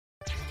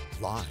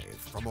Live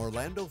from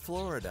Orlando,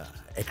 Florida,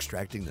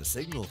 extracting the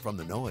signal from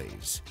the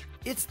noise,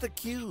 it's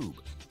theCUBE,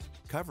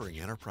 covering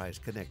Enterprise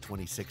Connect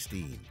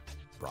 2016.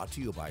 Brought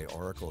to you by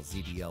Oracle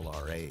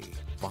ZDLRA,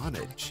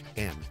 Vonage,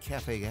 and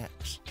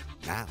CafeX.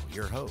 Now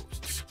your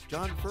hosts,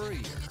 John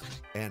Furrier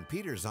and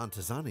Peter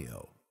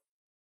Zontazanio.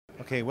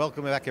 Okay,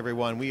 welcome back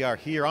everyone. We are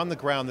here on the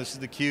ground. This is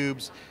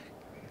theCUBE's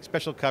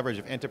special coverage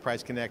of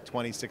Enterprise Connect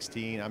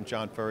 2016. I'm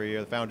John Furrier,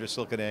 the founder of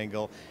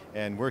SiliconANGLE,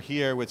 and we're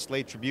here with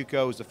Slade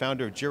Trabucco, who's the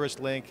founder of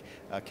JurisLink,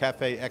 a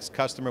CafeX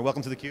customer.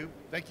 Welcome to theCUBE.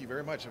 Thank you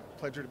very much, a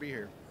pleasure to be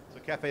here. So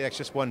CafeX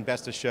just won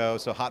Best of Show,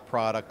 so hot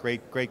product,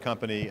 great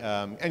company,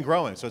 and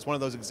growing. So it's one of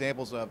those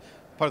examples of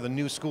part of the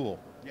new school,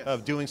 yes,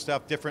 of doing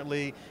stuff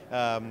differently,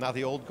 not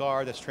the old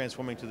guard that's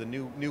transforming to the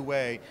new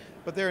way,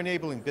 but they're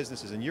enabling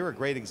businesses, and you're a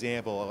great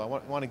example.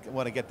 I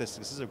want to get this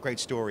is a great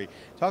story.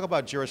 Talk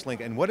about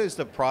JurisLink, and what is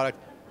the product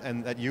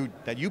and that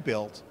you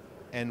built,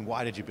 and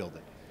why did you build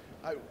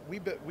it? We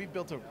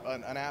built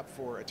an app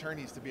for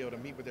attorneys to be able to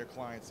meet with their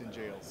clients in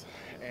jails.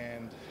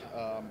 And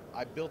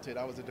I built it,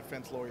 I was a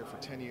defense lawyer for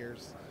 10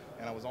 years,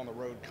 and I was on the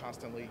road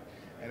constantly,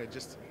 and it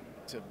just,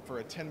 for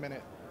a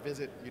 10-minute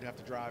visit, you'd have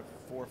to drive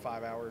 4 or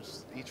 5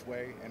 hours each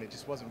way, and it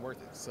just wasn't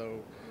worth it.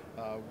 So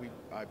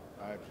I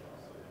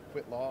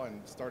quit law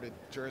and started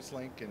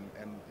JurisLink,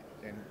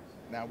 and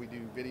now we do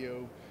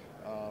video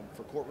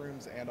for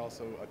courtrooms and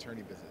also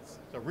attorney visits.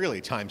 So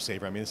really time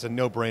saver. I mean, it's a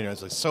no-brainer.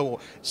 It's like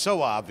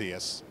so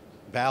obvious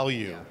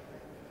value.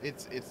 Yeah.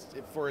 It's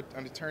for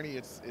an attorney.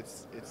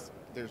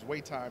 There's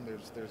wait time.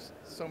 There's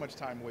so much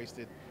time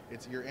wasted.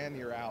 It's you're in,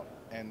 you're out,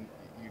 and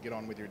you get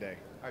on with your day.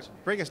 All right, so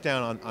break us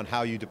down on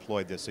how you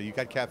deployed this. So you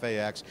got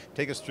CafeX,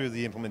 take us through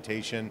the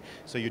implementation.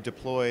 So you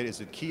deployed, is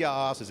it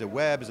kiosk, is it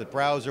web, is it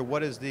browser,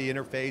 what is the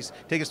interface?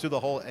 Take us through the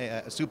whole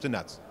soup to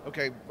nuts.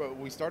 Okay, well,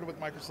 we started with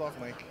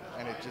Microsoft Link,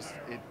 and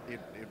it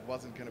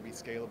wasn't going to be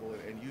scalable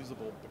and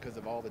usable because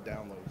of all the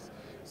downloads.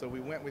 So we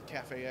went with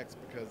CafeX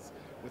because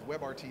with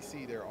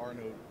WebRTC there are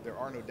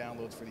no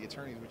downloads for the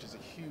attorneys, which is a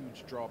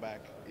huge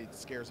drawback. It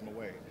scares them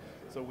away.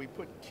 So we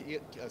put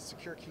a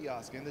secure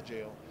kiosk in the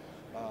jail.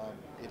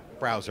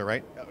 Browser,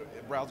 right?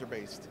 Browser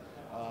based,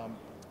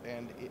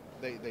 and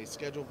they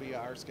schedule via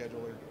our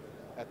scheduler.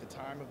 At the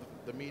time of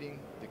the meeting,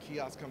 the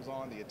kiosk comes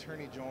on, the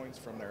attorney joins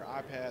from their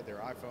iPad, their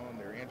iPhone,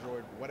 their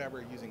Android,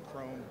 whatever, using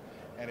Chrome,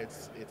 and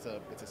it's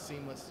a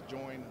seamless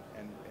join,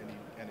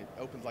 and it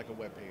opens like a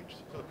web page.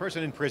 So the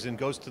person in prison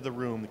goes to the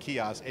room, the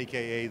kiosk,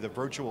 AKA the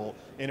virtual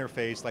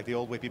interface, like the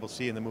old way people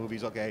see in the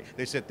movies, okay,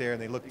 they sit there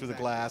and they look through the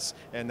glass,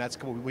 and that's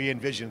what we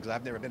envision, because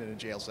I've never been in a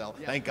jail cell,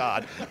 yeah. Thank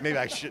God. Maybe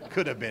I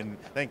could have been,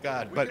 thank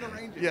God. We can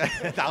arrange it.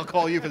 Yeah, I'll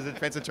call you as a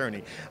defense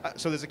attorney.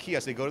 So there's a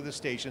kiosk, they go to the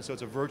station, so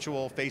it's a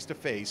virtual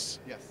face-to-face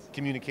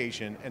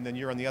communication, and then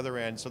you're on the other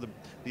end, so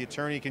the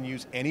attorney can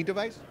use any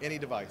device? Any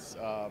device.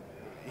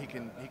 He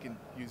can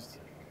use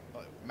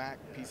Mac,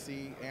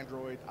 PC,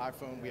 Android,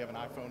 iPhone. We have an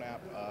iPhone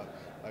app.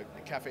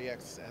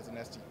 CafeX has an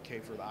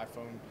SDK for the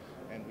iPhone,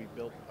 and we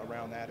built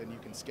around that, and you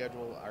can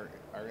schedule our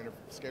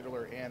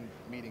scheduler and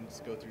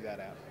meetings go through that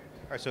app.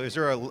 All right, so is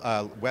there a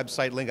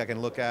website link I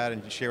can look at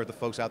and share with the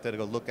folks out there to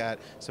go look at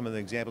some of the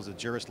examples at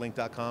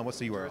jurislink.com? What's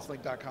the URL?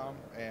 Jurislink.com,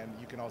 and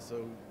you can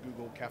also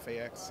Google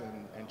CafeX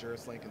and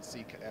JurisLink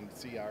and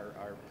see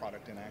our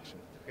product in action.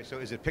 Okay, so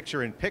is it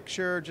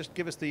picture-in-picture? Just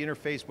give us the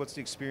interface. What's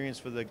the experience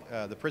for the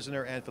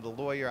prisoner and for the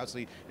lawyer?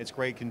 Obviously, it's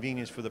great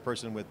convenience for the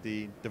person with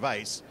the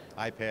device,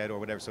 iPad or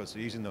whatever, so it's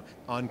using the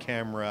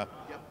on-camera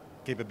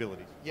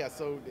capabilities. Yeah,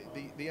 so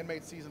the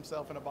inmate sees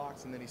himself in a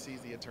box, and then he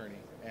sees the attorney,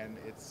 and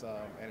it's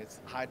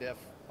high def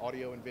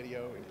audio and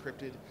video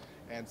encrypted,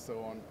 and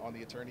so on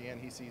the attorney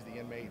end he sees the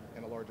inmate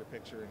in a larger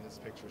picture, and his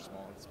picture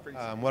small. It's pretty.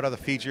 What other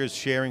features?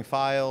 Sharing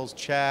files,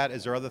 chat.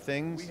 Is there other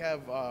things? We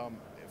have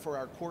for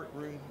our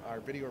courtroom, our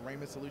video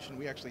arraignment solution.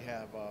 We actually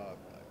have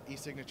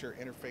e-signature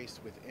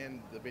interface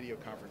within the video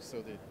conference,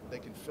 so that they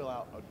can fill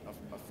out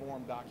a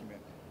form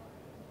document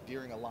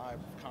during a live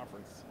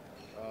conference,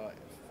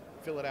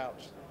 fill it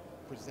out,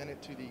 present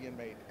it to the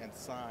inmate, and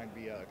sign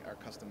via our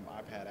custom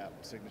iPad app,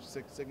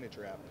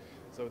 signature app.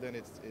 So then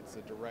it's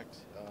a direct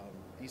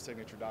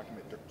e-signature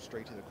document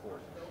straight to the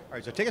court. All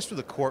right, so take us through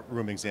the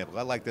courtroom example.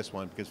 I like this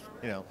one because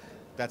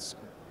that's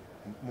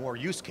more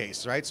use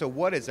case, right? So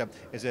what is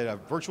is it a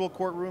virtual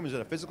courtroom? Is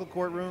it a physical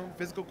courtroom?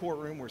 Physical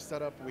courtroom, we're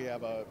set up, we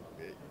have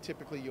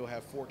typically you'll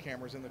have 4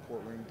 cameras in the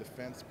courtroom,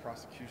 defense,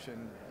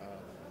 prosecution,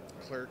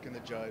 clerk, and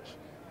the judge.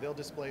 They'll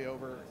display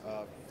over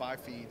 5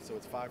 feeds, so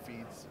it's 5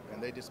 feeds,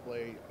 and they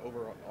display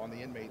over on the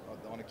inmate,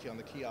 on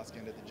the kiosk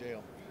end at the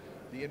jail.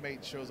 The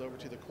inmate shows over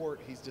to the court,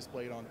 he's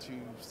displayed on 2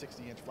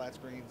 60-inch flat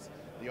screens.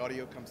 The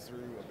audio comes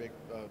through a big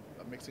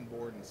a mixing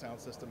board and sound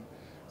system,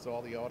 so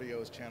all the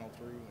audio is channeled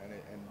through,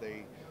 and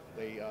they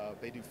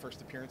do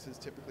first appearances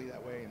typically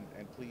that way,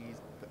 and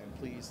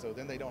please, so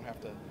then they don't have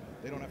to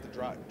They don't have to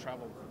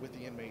travel with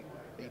the inmate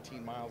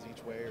 18 miles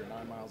each way or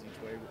 9 miles each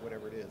way,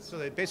 whatever it is.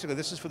 So basically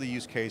this is for the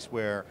use case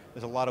where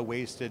there's a lot of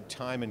wasted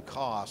time and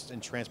cost in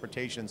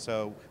transportation.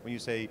 So when you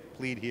say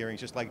plead hearings,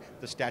 just like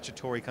the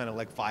statutory kind of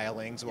like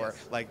filings, or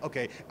like,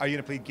 okay, are you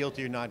going to plead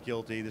guilty or not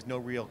guilty? There's no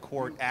real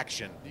court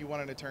action. Do you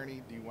want an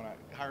attorney? Do you want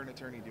to hire an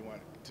attorney? Do you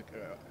want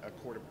a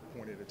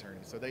court-appointed attorney?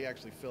 So they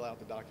actually fill out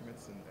the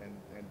documents and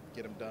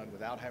get them done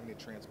without having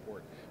to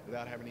transport,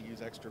 without having to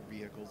use extra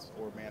vehicles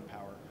or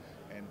manpower,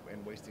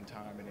 and wasting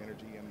time and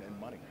energy and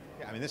money.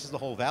 Yeah, I mean, this is the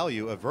whole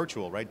value of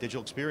virtual, right?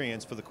 Digital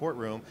experience for the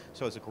courtroom.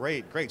 So it's a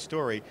great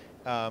story.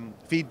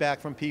 Feedback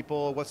from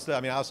people.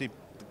 I mean, obviously,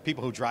 the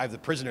people who drive the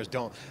prisoners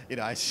don't.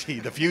 I see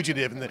the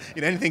fugitive, and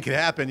anything could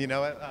happen.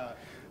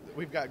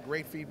 We've got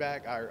great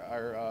feedback.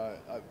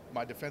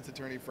 My defense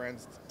attorney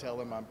friends tell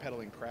them I'm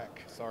peddling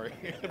crack. Sorry,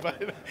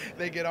 but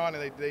they get on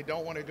and they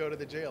don't want to go to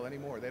the jail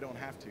anymore. They don't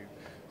have to,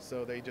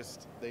 so they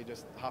just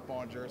hop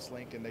on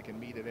JurisLink and they can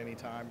meet at any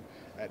time,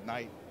 at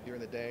night, during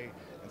the day,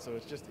 and so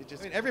it just.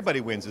 I mean,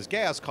 everybody wins. There's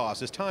gas costs,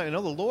 there's time, and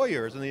all the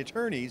lawyers and the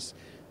attorneys,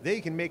 they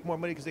can make more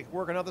money because they can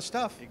work on other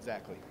stuff.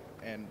 Exactly.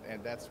 And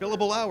that's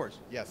billable hours.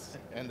 Yes,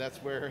 and that's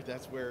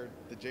where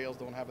the jails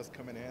don't have us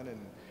coming in and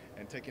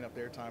taking up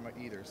their time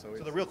either. So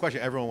the real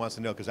question everyone wants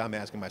to know, because I'm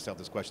asking myself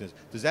this question, is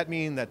does that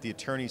mean that the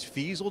attorneys'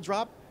 fees will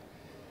drop?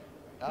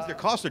 Their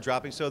costs are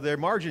dropping, so their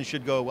margins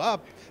should go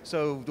up.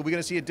 So are we going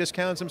to see a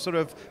discount, some sort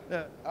of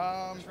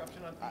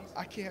disruption on fees?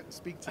 I can't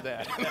speak to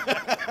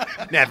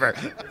that. Never.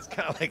 It's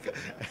kind of like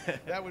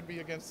that would be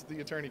against the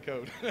attorney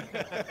code.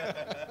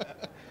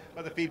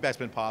 Well, the feedback's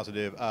been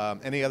positive.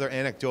 Any other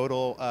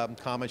anecdotal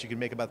comments you can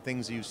make about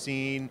things you've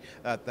seen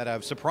that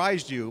have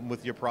surprised you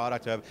with your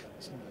product?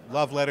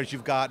 Love letters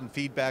you've gotten,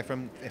 feedback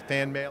from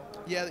fan mail?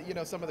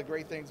 Yeah, some of the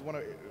great things.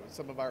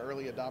 Some of our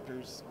early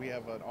adopters, we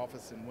have an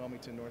office in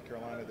Wilmington, North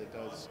Carolina that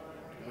does,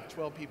 with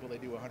 12 people, they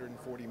do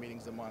 140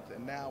 meetings a month.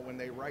 And now when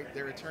they write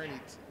their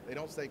attorneys, they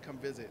don't say come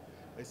visit,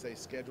 they say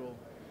schedule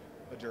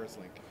a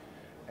JurisLink.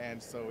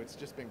 And so it's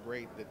just been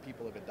great that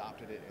people have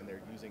adopted it and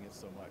they're using it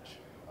so much.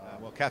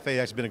 Well, CafeX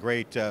has been a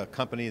great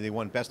company. They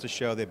won Best of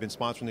Show. They've been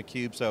sponsoring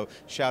theCUBE, so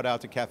shout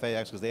out to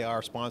CafeX because they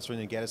are sponsoring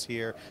and get us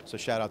here. So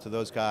shout out to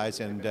those guys,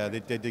 and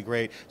they did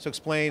great. So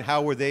explain,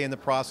 how were they in the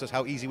process?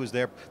 How easy was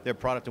their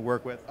product to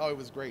work with? Oh, it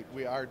was great.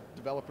 Our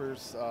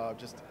developers,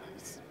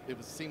 it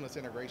was seamless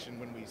integration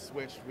when we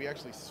switched. We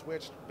actually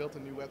switched, built a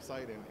new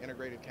website, and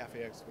integrated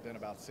CafeX within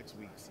about 6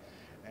 weeks.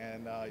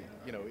 And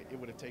it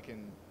would have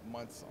taken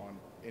months on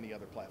any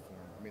other platform.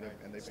 I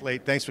mean,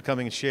 Slade, thanks for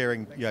coming and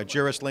sharing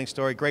JurisLink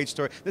story. Great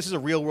story. This is a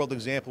real-world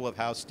example of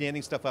how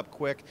standing stuff up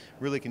quick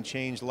really can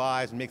change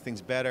lives and make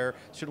things better.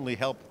 Certainly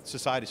help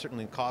society.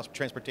 Certainly cost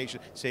transportation,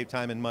 save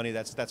time and money.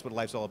 That's what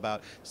life's all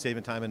about: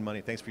 saving time and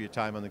money. Thanks for your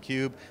time on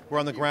theCUBE. We're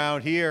on the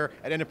ground here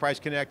at Enterprise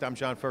Connect. I'm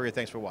John Furrier.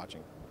 Thanks for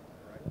watching.